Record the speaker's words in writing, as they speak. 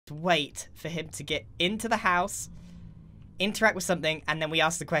just wait for him to get into the house, interact with something, and then we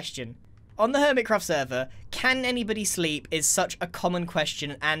ask the question. On the Hermitcraft server, can anybody sleep is such a common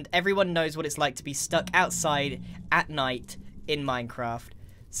question, and everyone knows what it's like to be stuck outside at night in Minecraft.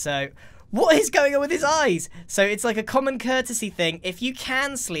 So, what is going on with his eyes? So it's like a common courtesy thing. If you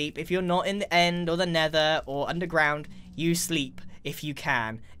can sleep, if you're not in the end or the nether or underground, you sleep if you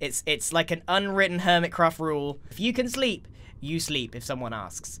can. It's like an unwritten Hermitcraft rule. If you can sleep, you sleep if someone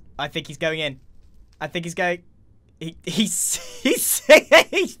asks. I think he's going in. I think he's going... He's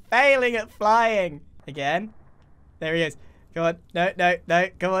failing at flying. Again. There he is. Go on. No, no, no.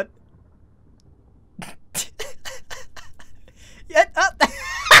 Go on. Yeah, up.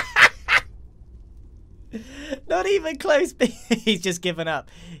 Not even close. He's just given up.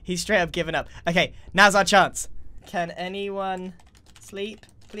 He's straight up given up. Okay, now's our chance. Can anyone sleep,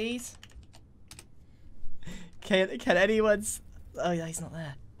 please? Can anyone... Oh, yeah, he's not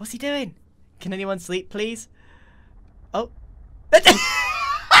there. What's he doing? Can anyone sleep, please? Oh.